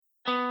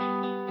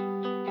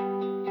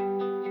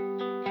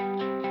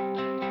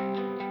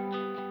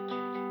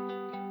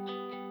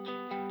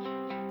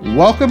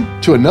Welcome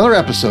to another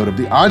episode of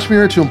the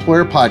Entrepreneur to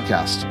Employer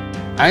podcast.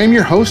 I am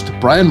your host,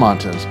 Brian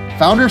Montez,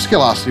 founder of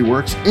Scalosity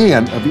Works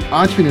and of the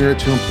Entrepreneur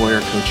to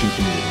Employer coaching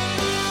community.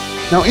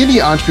 Now, in the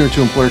Entrepreneur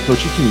to Employer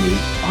coaching community,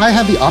 I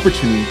have the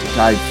opportunity to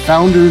guide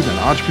founders and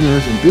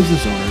entrepreneurs and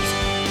business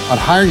owners on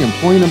hiring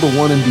employee number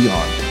one and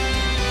beyond,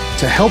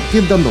 to help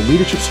give them the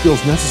leadership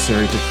skills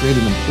necessary to create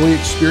an employee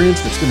experience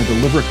that's going to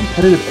deliver a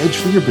competitive edge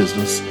for your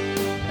business,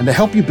 and to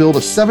help you build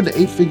a 7 to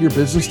 8 figure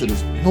business that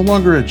is no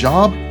longer a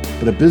job,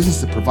 but a business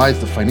that provides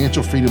the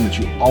financial freedom that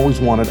you always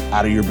wanted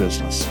out of your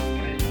business.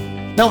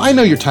 Now, I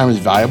know your time is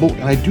valuable,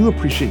 and I do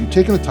appreciate you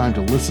taking the time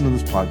to listen to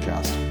this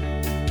podcast.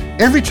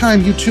 Every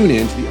time you tune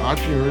in to the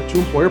Entrepreneur to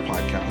Employer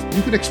podcast,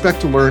 you can expect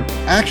to learn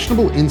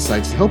actionable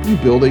insights to help you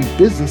build a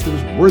business that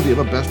is worthy of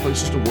a Best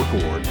Places to Work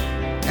award,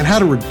 and how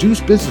to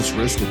reduce business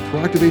risk with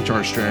proactive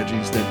HR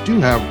strategies that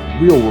do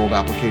have real-world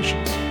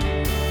applications.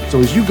 So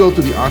as you go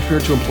through the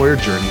Entrepreneur to Employer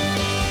journey,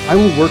 I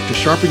will work to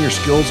sharpen your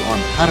skills on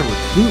how to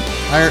recruit,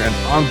 hire, and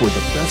onboard the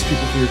best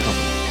people for your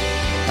company,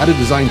 how to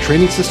design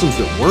training systems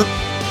that work,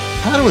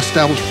 how to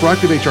establish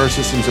proactive HR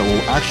systems that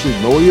will actually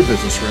lower your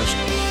business risk,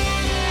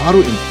 how to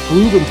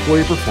improve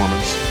employee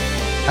performance,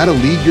 how to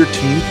lead your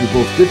team through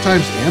both good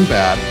times and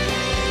bad,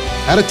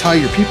 how to tie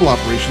your people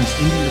operations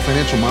into your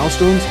financial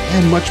milestones,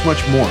 and much,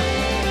 much more.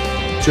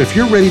 So if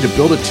you're ready to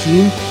build a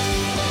team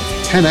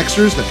of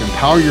 10Xers that can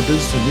power your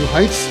business to new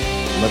heights,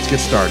 let's get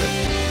started.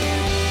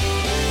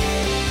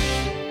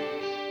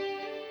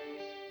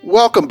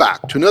 Welcome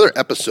back to another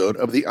episode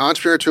of the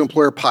Entrepreneur to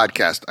Employer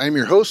podcast. I am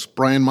your host,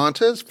 Brian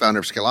Montez,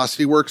 founder of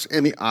Scalosity Works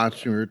and the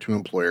Entrepreneur to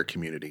Employer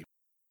community.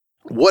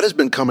 What has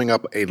been coming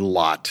up a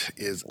lot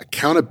is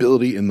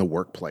accountability in the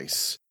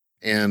workplace.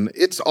 And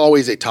it's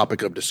always a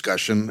topic of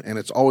discussion, and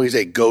it's always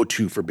a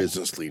go-to for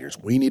business leaders.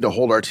 We need to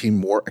hold our team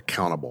more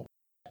accountable.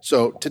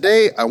 So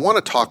today, I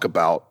want to talk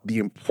about the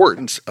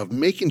importance of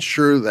making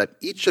sure that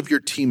each of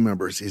your team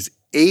members is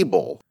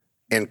able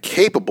and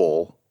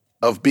capable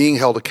of being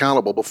held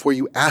accountable before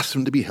you ask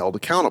them to be held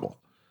accountable.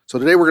 So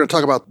today we're going to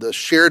talk about the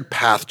shared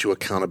path to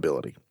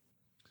accountability.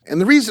 And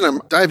the reason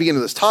I'm diving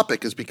into this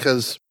topic is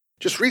because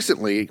just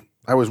recently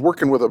I was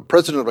working with a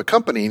president of a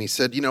company and he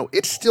said,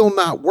 it's still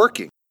not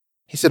working.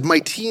 He said, my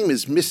team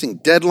is missing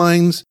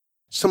deadlines.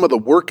 Some of the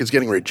work is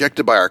getting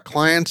rejected by our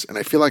clients, and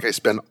I feel like I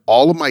spend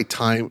all of my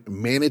time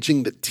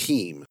managing the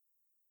team.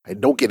 I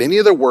don't get any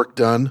of their work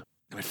done,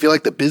 and I feel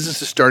like the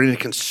business is starting to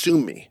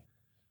consume me.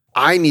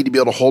 I need to be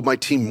able to hold my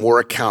team more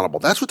accountable.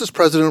 That's what this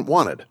president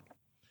wanted.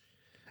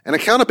 And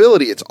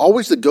accountability, it's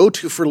always the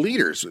go-to for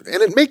leaders.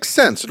 And it makes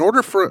sense. In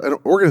order for an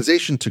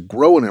organization to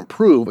grow and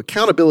improve,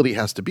 accountability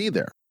has to be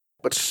there.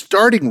 But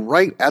starting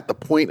right at the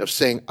point of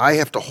saying, I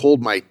have to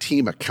hold my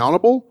team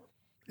accountable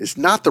is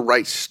not the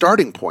right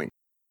starting point.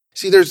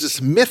 See, there's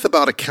this myth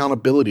about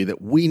accountability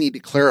that we need to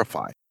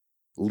clarify.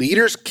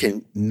 Leaders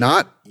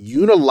cannot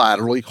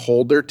unilaterally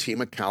hold their team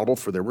accountable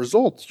for their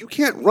results. You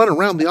can't run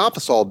around the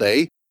office all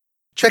day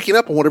checking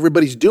up on what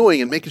everybody's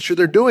doing and making sure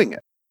they're doing it.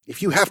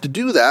 If you have to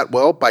do that,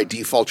 well, by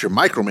default, you're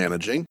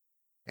micromanaging,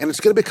 and it's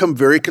going to become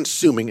very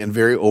consuming and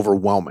very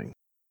overwhelming.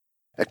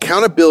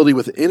 Accountability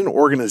within an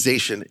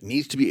organization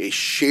needs to be a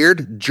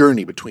shared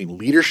journey between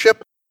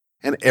leadership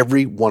and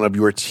every one of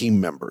your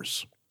team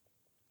members.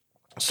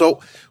 So,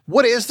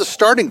 what is the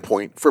starting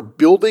point for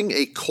building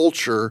a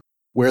culture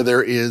where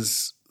there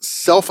is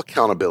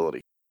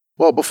self-accountability?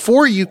 Well,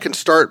 before you can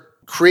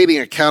start creating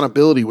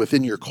accountability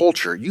within your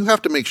culture, you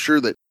have to make sure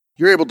that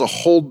you're able to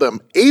hold them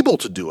able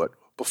to do it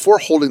before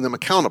holding them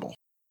accountable.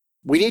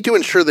 We need to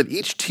ensure that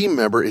each team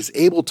member is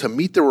able to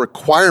meet the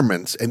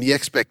requirements and the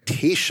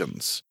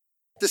expectations.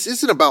 This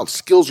isn't about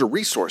skills or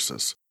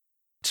resources.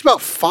 It's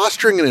about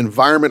fostering an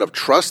environment of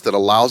trust that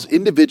allows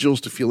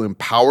individuals to feel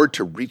empowered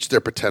to reach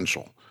their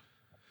potential,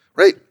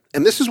 right?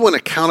 And this is when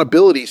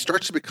accountability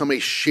starts to become a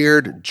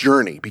shared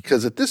journey,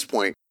 because at this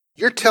point,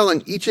 you're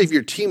telling each of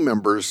your team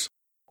members,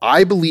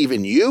 I believe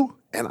in you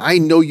and I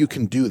know you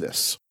can do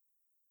this.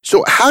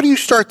 So how do you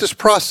start this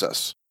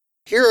process?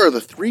 Here are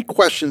the 3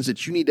 questions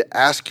that you need to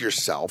ask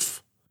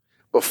yourself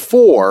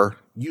before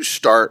you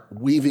start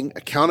weaving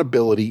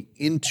accountability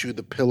into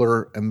the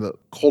pillar and the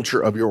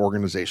culture of your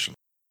organization.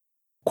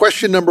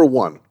 Question number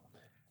 1,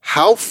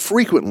 how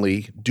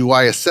frequently do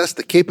I assess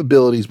the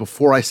capabilities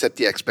before I set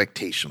the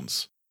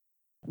expectations?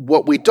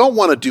 What we don't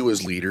want to do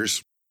as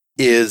leaders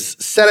is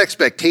set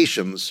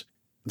expectations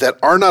that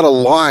are not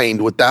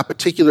aligned with that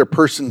particular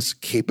person's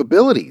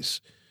capabilities.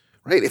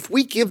 Right? If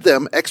we give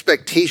them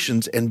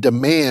expectations and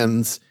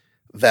demands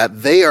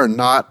that they are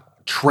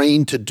not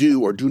trained to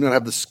do or do not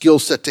have the skill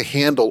set to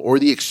handle or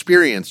the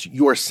experience,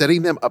 you are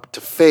setting them up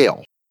to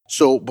fail.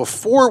 So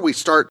before we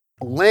start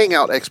laying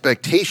out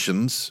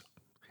expectations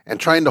and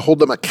trying to hold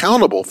them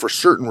accountable for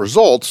certain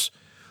results,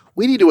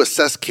 we need to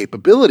assess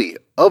capability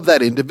of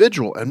that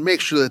individual and make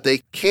sure that they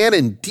can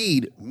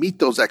indeed meet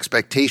those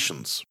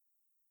expectations.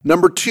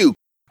 Number 2,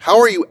 how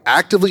are you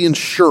actively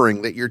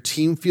ensuring that your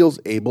team feels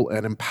able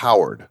and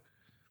empowered?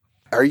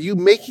 Are you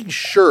making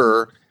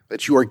sure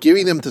that you are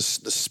giving them the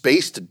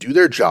space to do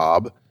their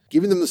job,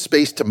 giving them the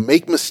space to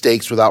make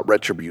mistakes without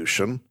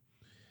retribution,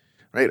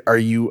 right? Are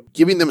you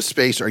giving them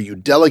space? Are you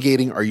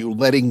delegating? Are you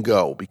letting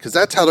go? Because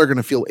that's how they're going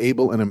to feel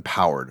able and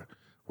empowered,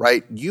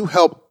 right? You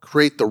help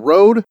create the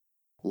road.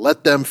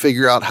 Let them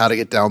figure out how to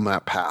get down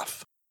that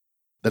path.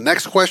 The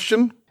next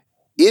question,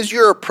 is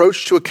your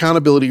approach to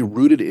accountability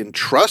rooted in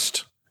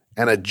trust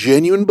and a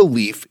genuine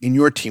belief in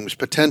your team's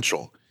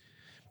potential?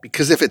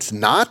 Because if it's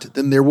not,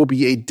 then there will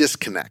be a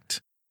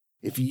disconnect.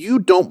 If you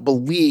don't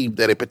believe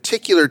that a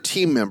particular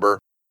team member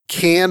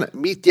can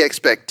meet the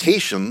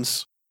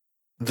expectations,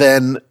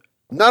 then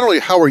not only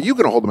how are you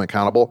going to hold them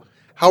accountable,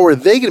 how are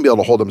they going to be able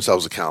to hold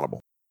themselves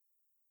accountable?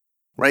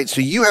 Right?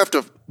 So you have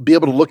to be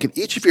able to look at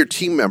each of your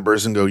team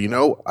members and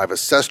go, I've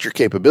assessed your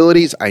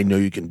capabilities. I know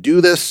you can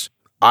do this.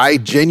 I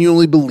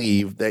genuinely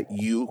believe that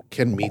you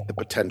can meet the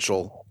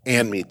potential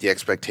and meet the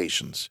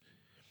expectations.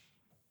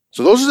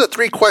 So those are the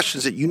 3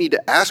 questions that you need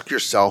to ask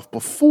yourself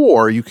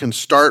before you can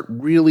start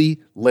really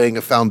laying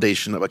a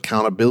foundation of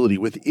accountability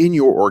within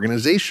your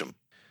organization.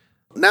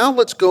 Now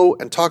let's go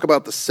and talk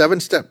about the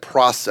 7-step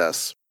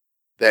process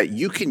that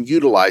you can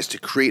utilize to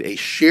create a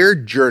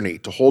shared journey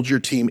to hold your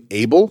team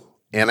able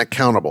and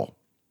accountable.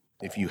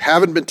 If you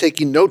haven't been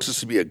taking notes,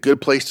 this would be a good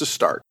place to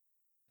start.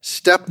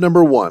 Step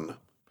number 1,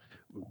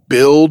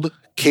 build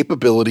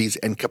capabilities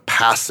and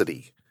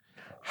capacity.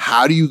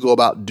 How do you go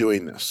about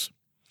doing this?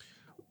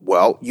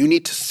 Well, you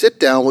need to sit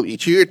down with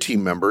each of your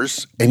team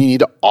members and you need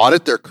to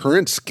audit their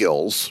current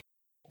skills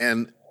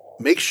and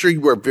make sure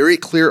you are very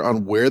clear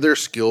on where their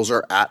skills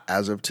are at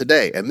as of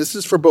today. And this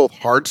is for both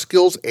hard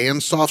skills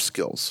and soft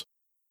skills.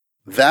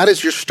 That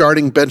is your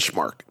starting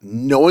benchmark,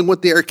 knowing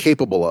what they are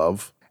capable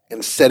of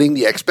and setting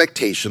the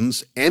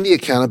expectations and the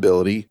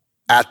accountability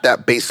at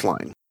that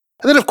baseline.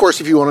 And then, of course,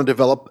 if you want to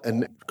develop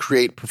and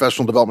create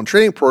professional development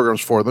training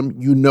programs for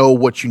them, you know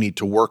what you need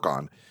to work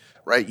on,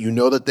 right? You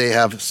know that they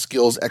have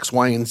skills X,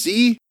 Y, and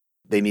Z.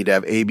 They need to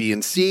have A, B,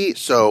 and C.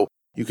 So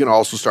you can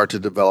also start to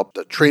develop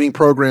the training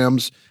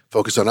programs,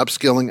 focus on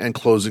upskilling and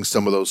closing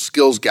some of those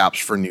skills gaps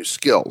for new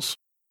skills.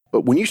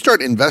 But when you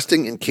start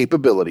investing in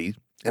capability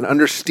and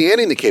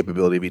understanding the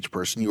capability of each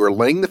person, you are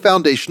laying the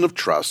foundation of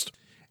trust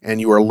and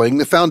you are laying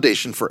the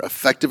foundation for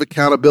effective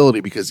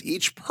accountability because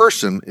each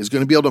person is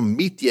going to be able to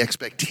meet the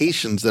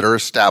expectations that are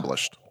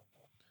established.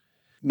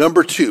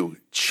 Number 2,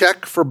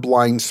 check for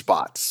blind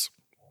spots.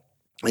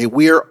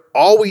 We are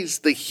always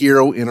the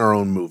hero in our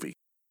own movie.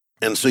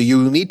 And so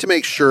you need to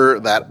make sure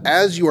that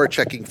as you are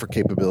checking for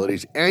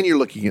capabilities and you're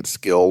looking at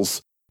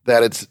skills,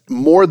 that it's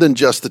more than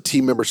just the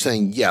team member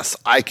saying, yes,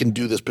 I can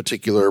do this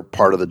particular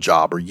part of the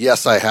job, or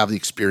yes, I have the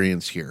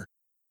experience here.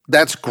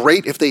 That's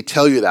great if they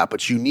tell you that,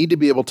 but you need to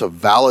be able to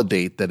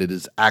validate that it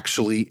is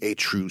actually a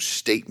true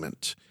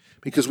statement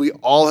because we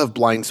all have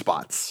blind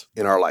spots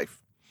in our life.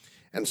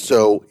 And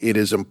so it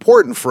is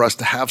important for us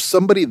to have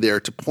somebody there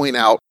to point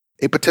out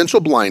a potential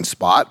blind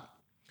spot,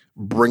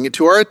 bring it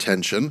to our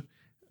attention,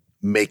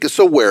 make us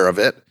aware of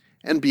it,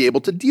 and be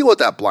able to deal with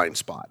that blind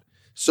spot.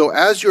 So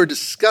as you're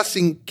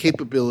discussing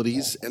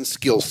capabilities and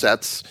skill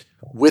sets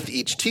with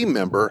each team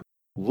member,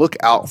 look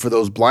out for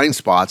those blind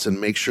spots and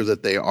make sure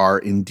that they are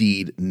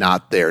indeed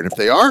not there. And if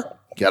they are,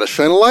 you got to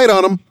shine a light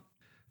on them.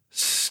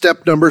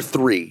 Step number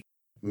 3,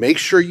 make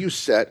sure you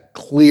set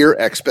clear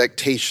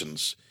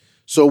expectations.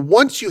 So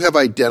once you have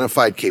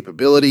identified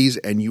capabilities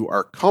and you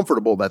are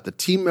comfortable that the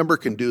team member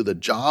can do the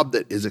job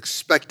that is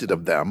expected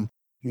of them,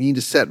 you need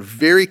to set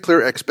very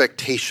clear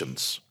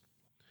expectations,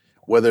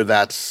 whether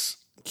that's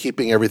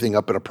keeping everything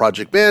up in a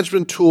project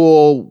management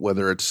tool,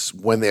 whether it's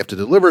when they have to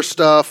deliver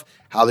stuff,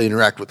 how they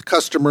interact with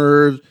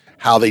customers,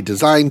 how they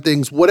design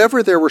things,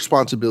 whatever their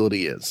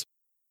responsibility is.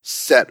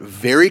 Set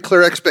very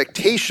clear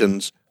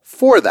expectations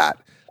for that.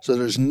 So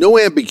there's no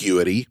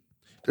ambiguity,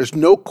 there's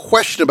no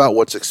question about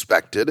what's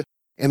expected,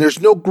 and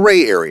there's no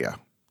gray area.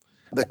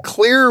 The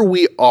clearer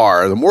we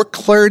are, the more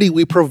clarity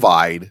we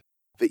provide,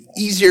 the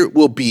easier it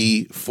will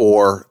be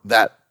for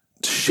that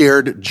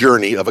shared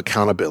journey of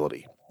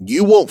accountability.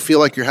 You won't feel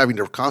like you're having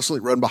to constantly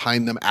run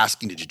behind them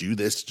asking, did you do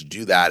this? Did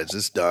you do that? Is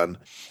this done?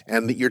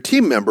 And your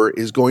team member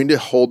is going to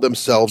hold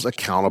themselves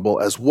accountable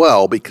as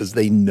well because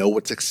they know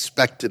what's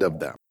expected of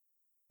them.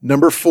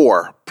 Number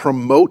 4,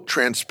 promote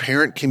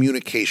transparent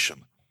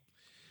communication.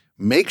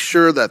 Make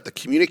sure that the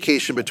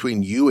communication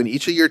between you and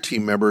each of your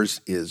team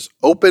members is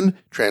open,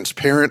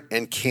 transparent,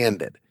 and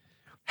candid.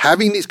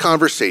 Having these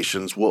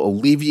conversations will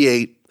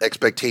alleviate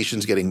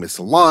expectations getting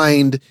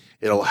misaligned.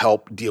 It'll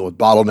help deal with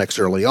bottlenecks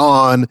early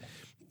on.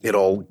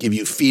 It'll give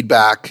you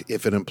feedback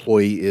if an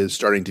employee is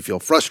starting to feel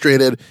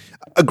frustrated.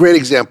 A great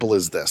example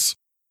is this.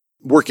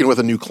 Working with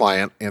a new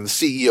client, and the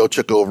CEO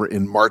took over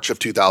in March of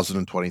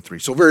 2023,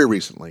 so very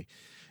recently.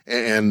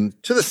 And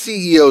to the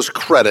CEO's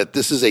credit,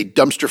 this is a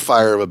dumpster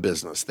fire of a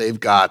business. They've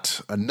got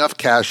enough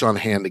cash on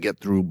hand to get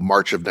through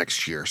March of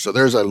next year. So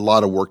there's a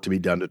lot of work to be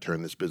done to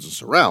turn this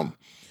business around.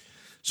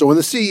 So when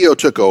the CEO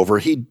took over,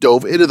 he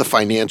dove into the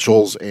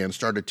financials and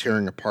started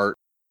tearing apart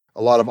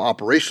a lot of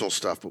operational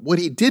stuff. But what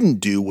he didn't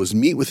do was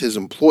meet with his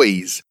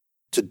employees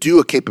to do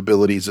a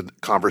capabilities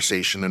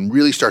conversation and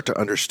really start to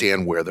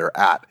understand where they're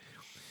at.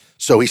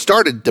 So he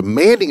started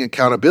demanding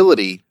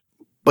accountability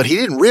But he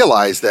didn't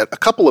realize that a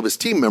couple of his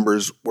team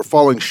members were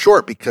falling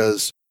short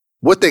because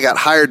what they got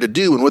hired to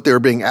do and what they were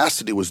being asked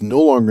to do was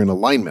no longer in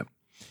alignment.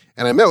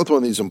 And I met with one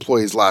of these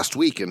employees last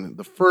week, and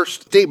the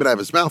first statement out of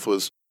his mouth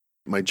was,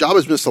 "My job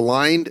is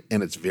misaligned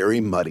and it's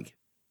very muddy.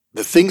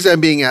 The things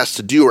I'm being asked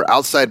to do are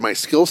outside my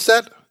skill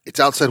set. It's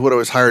outside what I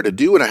was hired to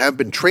do, and I haven't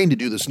been trained to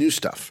do this new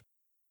stuff."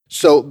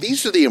 So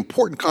these are the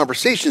important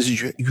conversations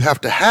you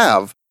have to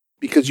have,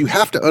 because you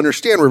have to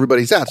understand where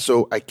everybody's at.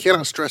 So I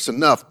cannot stress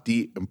enough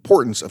the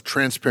importance of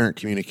transparent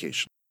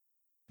communication.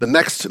 The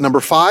next, number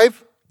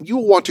 5, you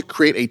will want to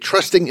create a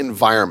trusting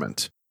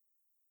environment.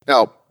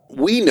 Now,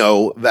 we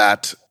know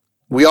that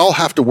we all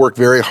have to work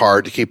very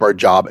hard to keep our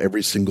job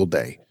every single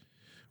day,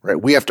 right?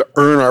 We have to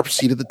earn our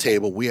seat at the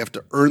table. We have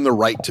to earn the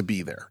right to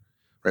be there,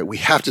 right? We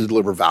have to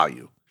deliver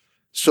value.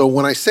 So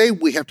when I say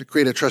we have to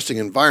create a trusting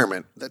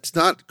environment, that's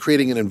not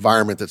creating an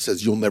environment that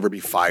says you'll never be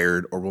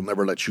fired or we'll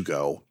never let you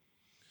go,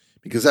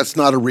 because that's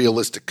not a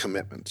realistic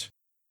commitment.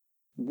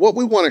 What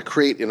we want to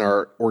create in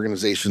our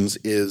organizations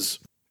is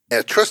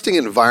a trusting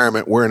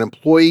environment where an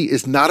employee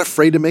is not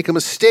afraid to make a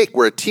mistake,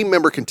 where a team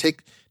member can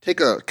take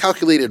a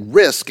calculated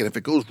risk, and if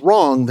it goes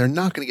wrong, they're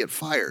not going to get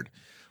fired,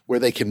 where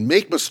they can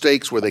make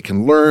mistakes, where they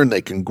can learn,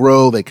 they can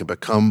grow, they can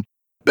become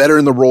better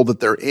in the role that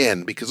they're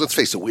in, because let's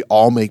face it, we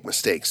all make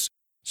mistakes.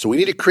 So we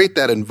need to create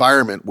that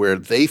environment where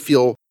they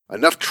feel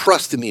enough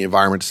trust in the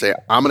environment to say,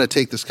 I'm going to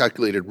take this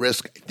calculated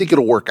risk. I think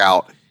it'll work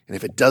out. And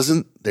if it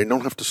doesn't, they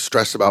don't have to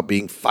stress about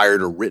being fired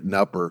or written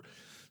up or,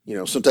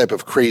 some type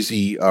of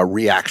crazy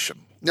reaction.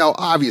 Now,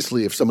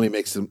 obviously, if somebody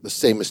makes the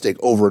same mistake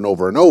over and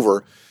over and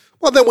over,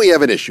 well, then we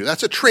have an issue.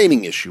 That's a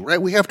training issue,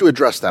 right? We have to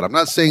address that. I'm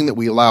not saying that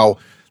we allow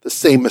the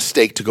same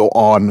mistake to go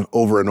on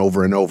over and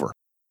over and over.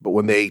 But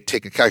when they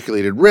take a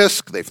calculated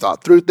risk, they've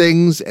thought through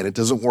things, and it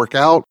doesn't work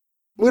out,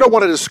 we don't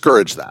want to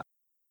discourage that.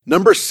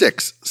 Number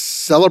 6,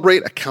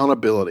 celebrate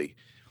accountability.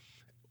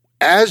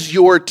 As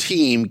your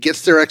team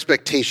gets their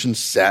expectations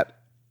set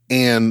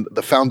and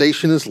the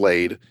foundation is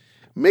laid,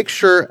 make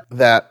sure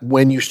that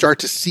when you start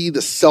to see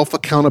the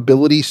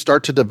self-accountability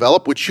start to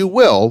develop, which you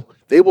will,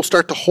 they will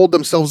start to hold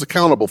themselves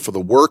accountable for the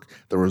work,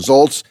 the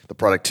results, the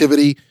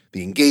productivity,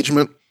 the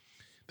engagement,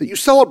 that you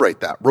celebrate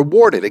that,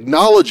 reward it,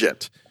 acknowledge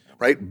it,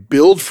 right?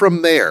 Build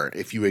from there.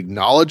 If you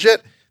acknowledge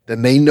it,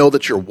 then they know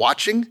that you're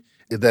watching,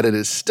 that it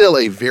is still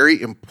a very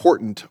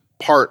important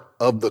part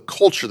of the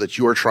culture that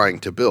you are trying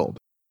to build.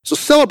 So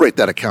celebrate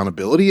that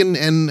accountability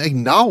and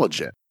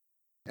acknowledge it.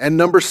 And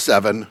number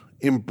 7,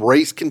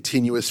 embrace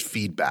continuous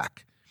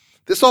feedback.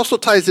 This also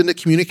ties into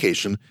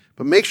communication,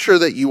 but make sure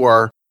that you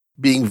are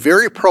being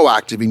very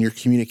proactive in your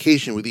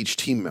communication with each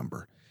team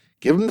member.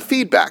 Give them the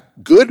feedback,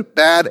 good,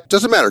 bad,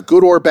 doesn't matter,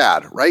 good or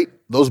bad, right?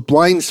 Those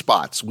blind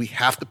spots, we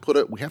have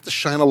to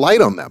shine a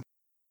light on them.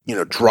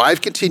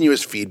 Drive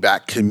continuous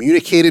feedback,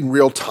 communicate in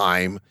real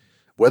time,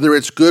 whether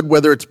it's good,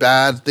 whether it's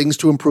bad, things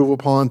to improve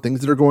upon,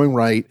 things that are going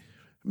right.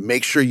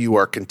 Make sure you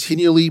are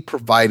continually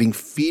providing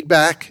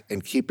feedback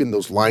and keeping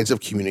those lines of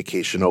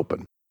communication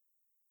open.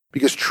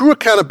 Because true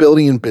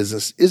accountability in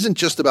business isn't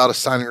just about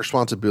assigning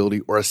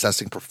responsibility or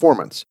assessing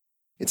performance.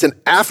 It's an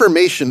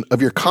affirmation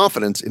of your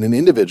confidence in an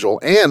individual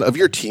and of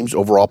your team's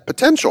overall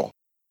potential.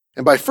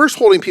 And by first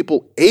holding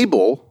people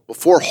able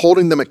before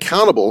holding them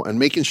accountable and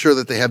making sure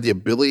that they have the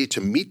ability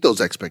to meet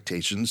those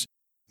expectations,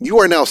 you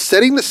are now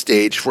setting the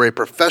stage for a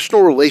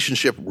professional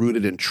relationship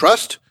rooted in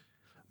trust,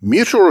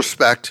 mutual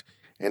respect,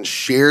 and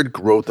shared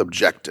growth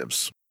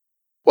objectives.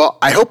 Well,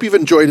 I hope you've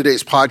enjoyed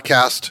today's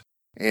podcast,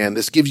 and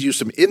this gives you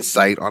some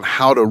insight on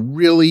how to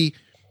really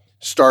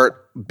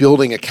start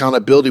building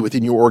accountability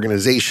within your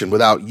organization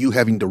without you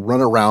having to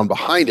run around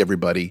behind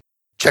everybody,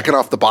 checking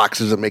off the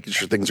boxes and making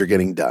sure things are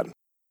getting done.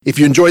 If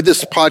you enjoyed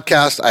this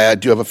podcast, I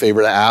do have a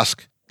favor to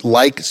ask.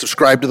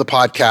 Subscribe to the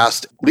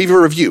podcast, leave a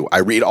review. I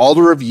read all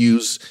the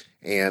reviews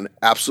and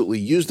absolutely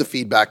use the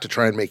feedback to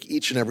try and make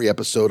each and every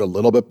episode a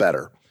little bit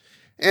better.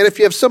 And if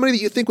you have somebody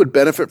that you think would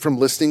benefit from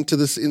listening to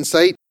this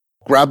insight,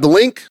 grab the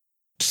link,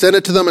 send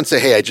it to them and say,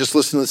 hey, I just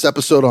listened to this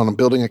episode on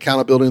building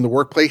accountability in the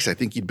workplace. I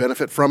think you'd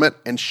benefit from it,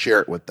 and share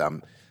it with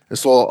them.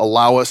 This will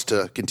allow us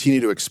to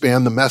continue to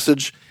expand the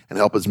message and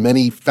help as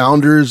many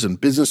founders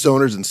and business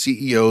owners and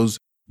CEOs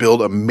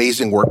build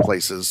amazing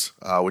workplaces,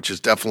 which is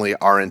definitely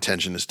our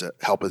intention, is to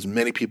help as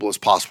many people as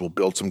possible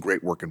build some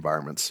great work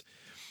environments.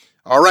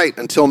 All right,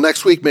 until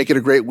next week, make it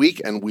a great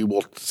week, and we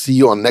will see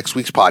you on next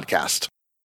week's podcast.